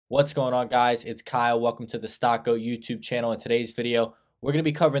What's going on, guys? It's Kyle. Welcome to the Stock Goat YouTube channel. In today's video, we're going to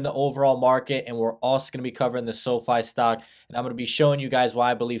be covering the overall market, and we're also going to be covering the SoFi stock. And I'm going to be showing you guys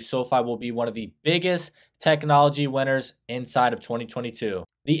why I believe SoFi will be one of the biggest technology winners inside of 2022.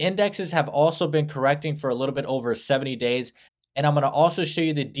 The indexes have also been correcting for a little bit over 70 days, and I'm going to also show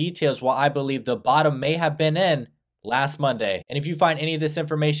you the details why I believe the bottom may have been in last Monday. And if you find any of this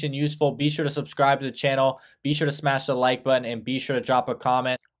information useful, be sure to subscribe to the channel, be sure to smash the like button, and be sure to drop a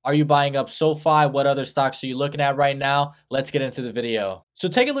comment. Are you buying up SoFi? What other stocks are you looking at right now? Let's get into the video. So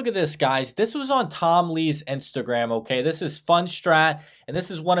take a look at this, guys. This was on Tom Lee's Instagram, okay? This is Fundstrat, and this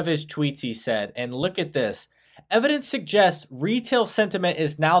is one of his tweets he said. And look at this. Evidence suggests retail sentiment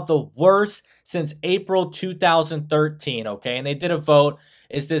is now the worst since April 2013, okay? And they did a vote.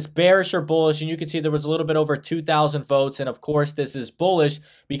 Is this bearish or bullish? And you can see there was a little bit over 2,000 votes. And of course, this is bullish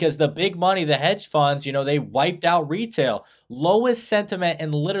because the big money, the hedge funds, they wiped out retail. Lowest sentiment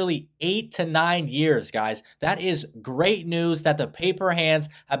in literally 8 to 9 years, guys. That is great news that the paper hands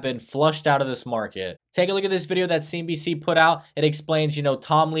have been flushed out of this market. Take a look at this video that CNBC put out. It explains,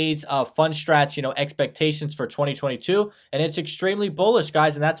 Tom Lee's Fundstrat's, expectations for 2022. And it's extremely bullish,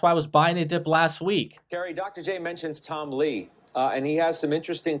 guys. And that's why I was buying the dip last week. Gary, Dr. J mentions Tom Lee. And he has some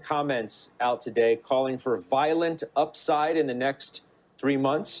interesting comments out today calling for violent upside in the next 3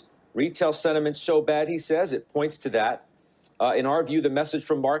 months. Retail sentiment so bad, he says, it points to that. In our view, the message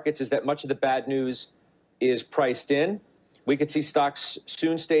from markets is that much of the bad news is priced in. We could see stocks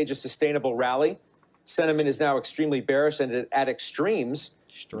soon stage a sustainable rally. Sentiment is now extremely bearish and at extremes.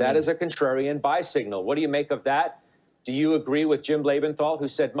 That is a contrarian buy signal. What do you make of that? Do you agree with Jim Lebenthal, who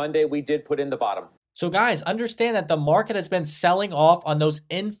said Monday we did put in the bottom? So guys, understand that the market has been selling off on those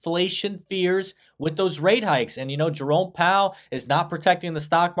inflation fears with those rate hikes. And Jerome Powell is not protecting the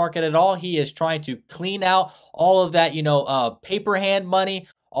stock market at all. He is trying to clean out all of that, paper hand money,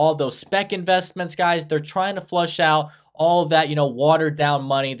 all of those spec investments, guys. They're trying to flush out all of that, watered down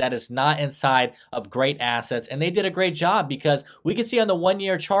money that is not inside of great assets. And they did a great job because we can see on the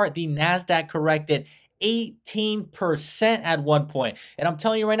 1-year chart, the NASDAQ corrected 18% at one point. And I'm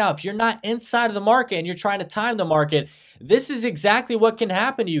telling you right now, if you're not inside of the market and you're trying to time the market, this is exactly what can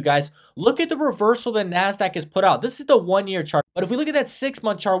happen to you guys. Look at the reversal the NASDAQ has put out. This is the 1-year chart. But if we look at that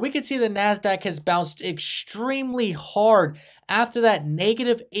 6-month chart, we can see the NASDAQ has bounced extremely hard after that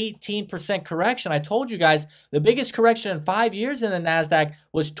negative 18% correction. I told you guys the biggest correction in 5 years in the NASDAQ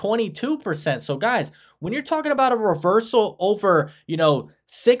was 22%. So guys, when you're talking about a reversal over,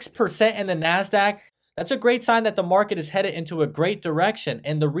 6% in the NASDAQ, that's a great sign that the market is headed into a great direction.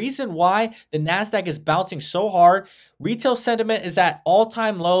 And the reason why the NASDAQ is bouncing so hard, retail sentiment is at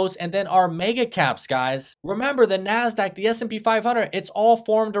all-time lows, and then our mega caps, guys. Remember, the NASDAQ, the S&P 500, it's all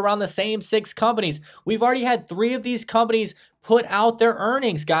formed around the same 6 companies. We've already had 3 of these companies put out their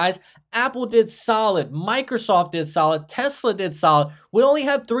earnings, guys. Apple did solid. Microsoft did solid. Tesla did solid. We only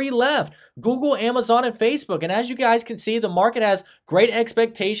have 3 left. Google, Amazon, and Facebook. And as you guys can see, the market has great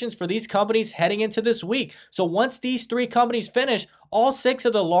expectations for these companies heading into this week. So once these 3 companies finish, all 6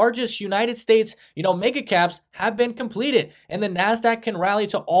 of the largest United States, mega caps have been completed. And the NASDAQ can rally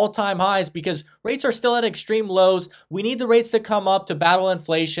to all-time highs because rates are still at extreme lows. We need the rates to come up to battle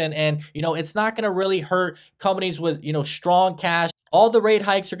inflation. And, it's not going to really hurt companies with, strong cash. All the rate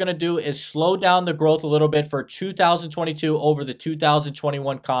hikes are going to do is slow down the growth a little bit for 2022 over the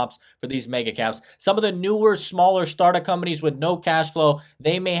 2021 comps for these mega caps. Some of the newer, smaller startup companies with no cash flow,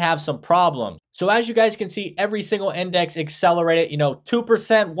 they may have some problems. So as you guys can see, every single index accelerated, 2%,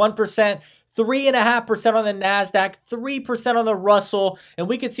 1%, 3.5% on the NASDAQ, 3% on the Russell, and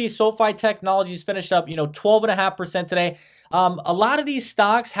we can see SoFi Technologies finished up, 12.5% today. A lot of these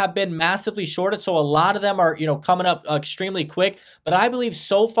stocks have been massively shorted, so a lot of them are, coming up extremely quick. But I believe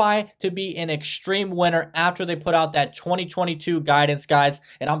SoFi to be an extreme winner after they put out that 2022 guidance, guys.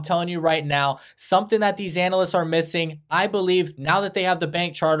 And I'm telling you right now, something that these analysts are missing, I believe now that they have the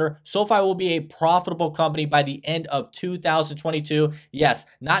bank charter, SoFi will be a profitable company by the end of 2022. Yes,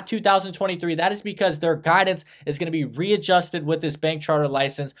 not 2023. That is because their guidance is going to be readjusted with this bank charter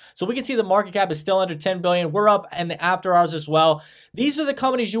license. So we can see the market cap is still under 10 billion. We're up in the after hours as well. These are the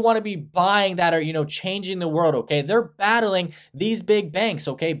companies you want to be buying that are, changing the world, okay? They're battling these big banks,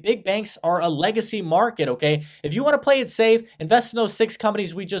 okay? Big banks are a legacy market, okay? If you want to play it safe, invest in those 6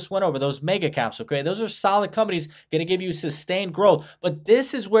 companies we just went over, those mega caps, okay? Those are solid companies going to give you sustained growth. But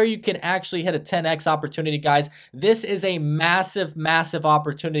this is where you can actually hit a 10x opportunity, guys. This is a massive, massive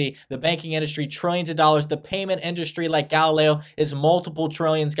opportunity. The banking industry, trillions of dollars. The payment industry like Galileo is multiple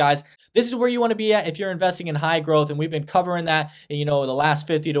trillions, guys. This is where you want to be at if you're investing in high growth, and we've been covering that in, the last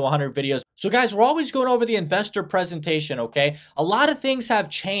 50 to 100 videos. So guys, we're always going over the investor presentation, okay? A lot of things have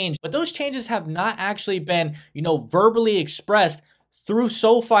changed, but those changes have not actually been, verbally expressed through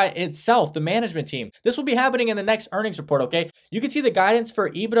SoFi itself, the management team. This will be happening in the next earnings report, okay? You can see the guidance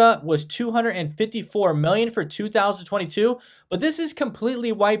for Ebitda was 254 million for 2022, but this is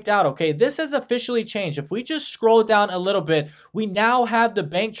completely wiped out, okay? This has officially changed. If we just scroll down a little bit, we now have the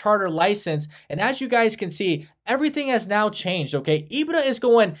bank charter license, and as you guys can see, everything has now changed, okay? Ebitda is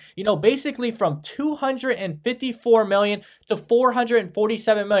going, basically from 254 million to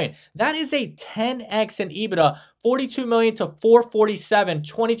 447 million. That is a 10x in Ebitda, 42 million to 447,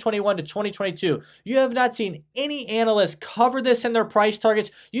 2021 to 2022. You have not seen any analysts cover this in their price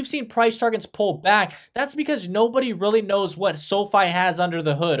targets. You've seen price targets pull back. That's because nobody really knows what SoFi has under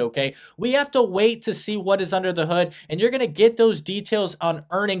the hood, okay? We have to wait to see what is under the hood, and you're going to get those details on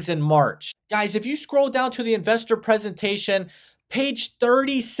earnings in March. Guys, if you scroll down to the investor presentation, page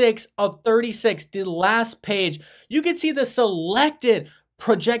 36 of 36, the last page, you can see the selected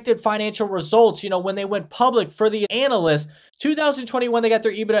projected financial results, when they went public for the analysts. 2021, they got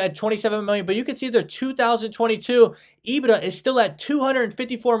their EBITDA at 27 million, but you can see their 2022 EBITDA is still at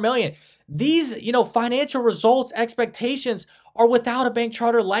 254 million. These, financial results expectations are without a bank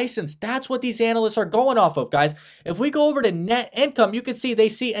charter license. That's what these analysts are going off of, guys. If we go over to net income, you can see they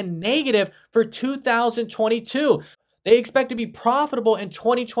see a negative for 2022. They expect to be profitable in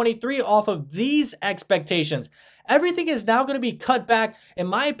 2023 off of these expectations. Everything is now going to be cut back, in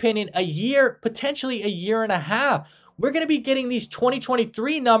my opinion, a year, potentially a year and a half. We're going to be getting these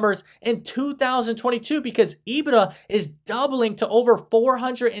 2023 numbers in 2022 because Ebitda is doubling to over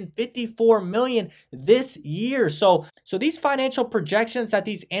 454 million this year. So these financial projections that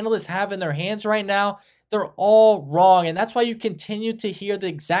these analysts have in their hands right now, they're all wrong. And that's why you continue to hear the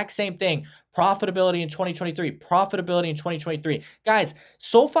exact same thing. Profitability in 2023, profitability in 2023. Guys,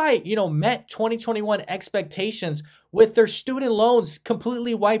 SoFi, met 2021 expectations with their student loans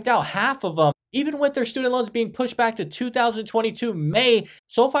completely wiped out, half of them. Even with their student loans being pushed back to 2022 May,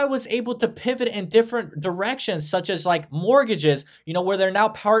 SoFi was able to pivot in different directions, such as like mortgages, where they're now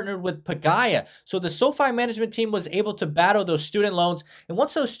partnered with Pagaya. So the SoFi management team was able to battle those student loans. And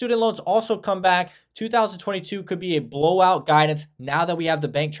once those student loans also come back, 2022 could be a blowout guidance now that we have the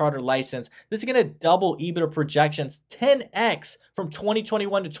bank charter license. This is going to double Ebitda projections 10x from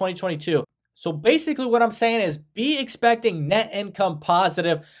 2021 to 2022. So basically what I'm saying is be expecting net income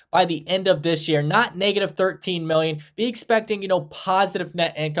positive by the end of this year, not negative 13 million. Be expecting, positive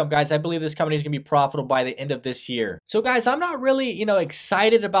net income, guys. I believe this company is going to be profitable by the end of this year. So guys, I'm not really,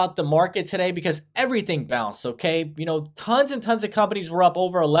 excited about the market today because everything bounced, okay? Tons and tons of companies were up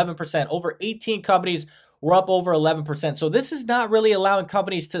over 11%, over 18 companies we're up over 11%. So this is not really allowing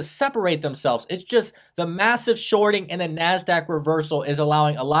companies to separate themselves. It's just the massive shorting and the NASDAQ reversal is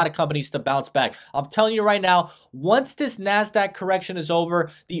allowing a lot of companies to bounce back. I'm telling you right now, once this NASDAQ correction is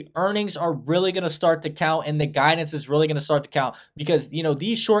over, the earnings are really going to start to count and the guidance is really going to start to count because,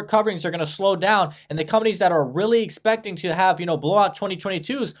 these short coverings are going to slow down and the companies that are really expecting to have, blowout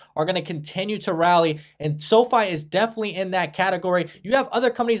 2022s are going to continue to rally. And SoFi is definitely in that category. You have other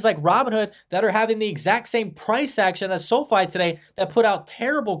companies like Robinhood that are having the exact same price action as SoFi today that put out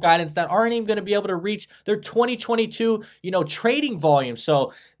terrible guidance that aren't even going to be able to reach their 2022, trading volume.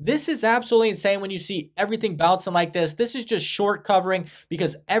 So this is absolutely insane when you see everything bouncing like this. This is just short covering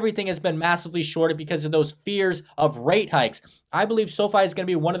because everything has been massively shorted because of those fears of rate hikes. I believe SoFi is going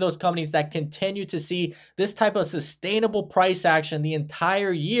to be one of those companies that continue to see this type of sustainable price action the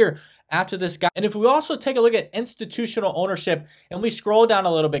entire year after this guy. And if we also take a look at institutional ownership and we scroll down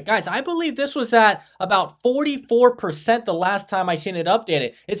a little bit, guys, I believe this was at about 44% the last time I seen it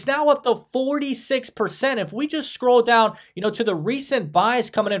updated. It's now up to 46%. If we just scroll down, to the recent buys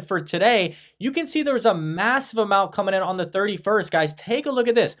coming in for today, you can see there's a massive amount coming in on the 31st, guys. Take a look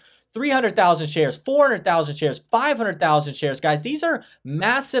at this. 300,000 shares, 400,000 shares, 500,000 shares, guys. These are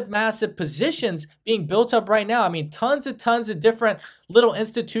massive, massive positions being built up right now. I mean, tons of different little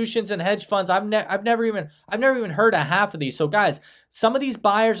institutions and hedge funds. I've never even heard of half of these. So, guys, some of these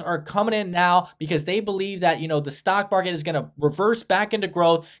buyers are coming in now because they believe that, the stock market is going to reverse back into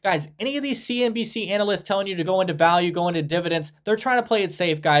growth. Guys, any of these CNBC analysts telling you to go into value, go into dividends, they're trying to play it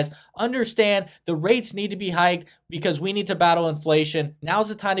safe, guys. Understand the rates need to be hiked because we need to battle inflation. Now's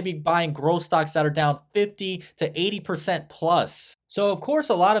the time to be buying growth stocks that are down 50 to 80% plus. So, of course,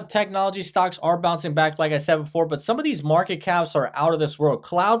 a lot of technology stocks are bouncing back, like I said before, but some of these market caps are out of this world.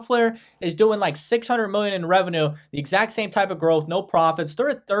 Cloudflare is doing like 600 million in revenue, the exact same type of growth, no profits. They're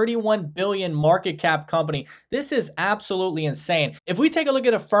a 31 billion market cap company. This is absolutely insane. If we take a look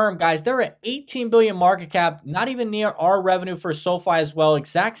at a firm, guys, they're at 18 billion market cap, not even near our revenue for SoFi as well.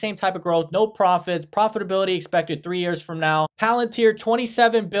 Exact same type of growth, no profits, profitability expected 3 years from now. Palantir,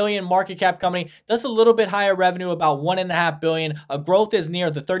 27 billion market cap company, that's a little bit higher revenue, about 1.5 billion. Growth is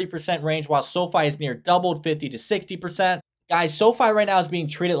near the 30% range, while SoFi is near doubled, 50 to 60%. Guys, SoFi right now is being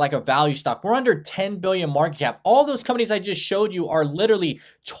treated like a value stock. We're under 10 billion market cap. All those companies I just showed you are literally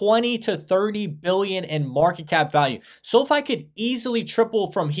 20 to 30 billion in market cap value. SoFi could easily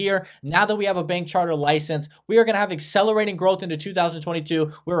triple from here. Now that we have a bank charter license, we are going to have accelerating growth into 2022.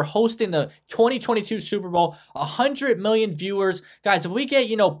 We're hosting the 2022 Super Bowl, 100 million viewers. Guys, if we get,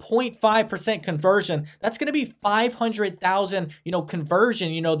 0.5% conversion, that's going to be 500,000,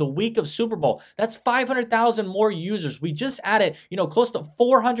 conversion, the week of Super Bowl. That's 500,000 more users. We just added, close to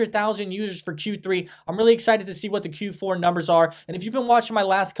 400,000 users for Q3. I'm really excited to see what the Q4 numbers are. And if you've been watching my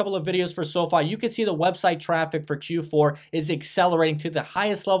last couple of videos for SoFi, you can see the website traffic for Q4 is accelerating to the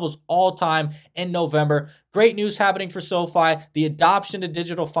highest levels all time in November. Great news happening for SoFi. The adoption to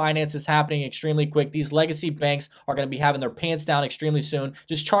digital finance is happening extremely quick. These legacy banks are going to be having their pants down extremely soon,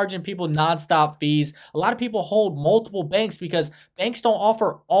 just charging people nonstop fees. A lot of people hold multiple banks because banks don't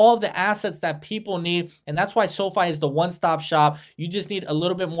offer all of the assets that people need, and that's why SoFi is the one-stop shop. You just need a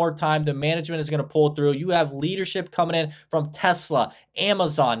little bit more time. The management is going to pull through. You have leadership coming in from Tesla,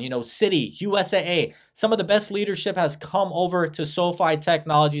 Amazon, Citi, USAA. Some of the best leadership has come over to SoFi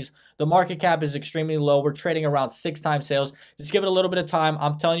Technologies. The market cap is extremely low. We're trading around 6 times sales. Just give it a little bit of time.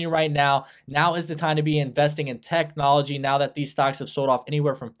 I'm telling you right now, now is the time to be investing in technology now that these stocks have sold off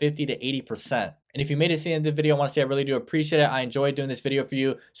anywhere from 50 to 80%. And if you made it to the end of the video, I want to say I really do appreciate it. I enjoyed doing this video for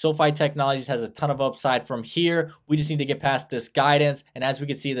you. SoFi Technologies has a ton of upside from here. We just need to get past this guidance. And as we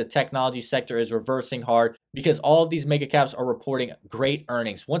can see, the technology sector is reversing hard because all of these mega caps are reporting great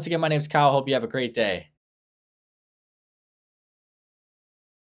earnings. Once again, my name is Kyle. Hope you have a great day.